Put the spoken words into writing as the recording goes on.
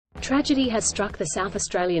Tragedy has struck the South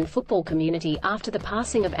Australian football community after the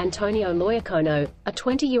passing of Antonio Loiacono, a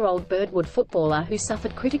 20-year-old Birdwood footballer who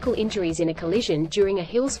suffered critical injuries in a collision during a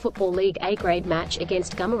Hills Football League A-grade match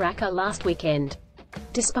against Gumeracha last weekend.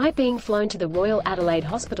 Despite being flown to the Royal Adelaide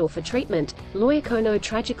Hospital for treatment, Loiacono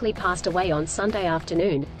tragically passed away on Sunday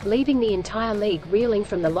afternoon, leaving the entire league reeling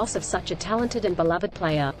from the loss of such a talented and beloved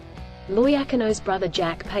player. Loiacono's brother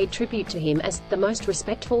Jack paid tribute to him as the most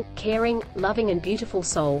respectful, caring, loving and beautiful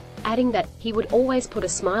soul, adding that he would always put a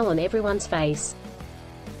smile on everyone's face.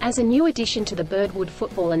 As a new addition to the Birdwood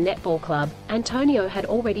Football and Netball club, Antonio had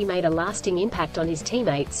already made a lasting impact on his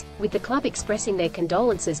teammates, with the club expressing their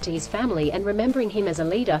condolences to his family and remembering him as a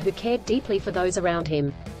leader who cared deeply for those around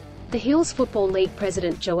him. The Hills Football League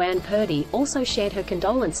president Joanne Purdy also shared her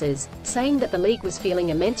condolences, saying that the league was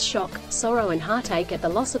feeling immense shock, sorrow and heartache at the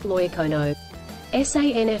loss of Loiacono.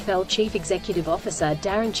 SANFL Chief Executive Officer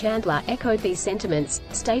Darren Chandler echoed these sentiments,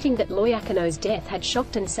 stating that Loiacono's death had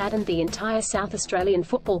shocked and saddened the entire South Australian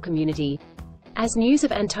football community. As news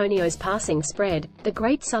of Antonio's passing spread, the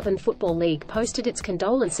Great Southern Football League posted its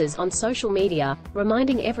condolences on social media,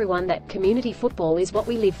 reminding everyone that community football is what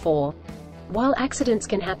we live for. While accidents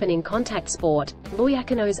can happen in contact sport,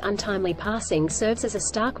 Loiacono's untimely passing serves as a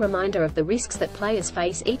stark reminder of the risks that players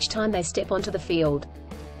face each time they step onto the field.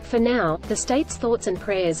 For now, the state's thoughts and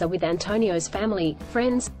prayers are with Antonio's family,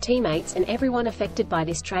 friends, teammates and everyone affected by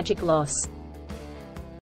this tragic loss.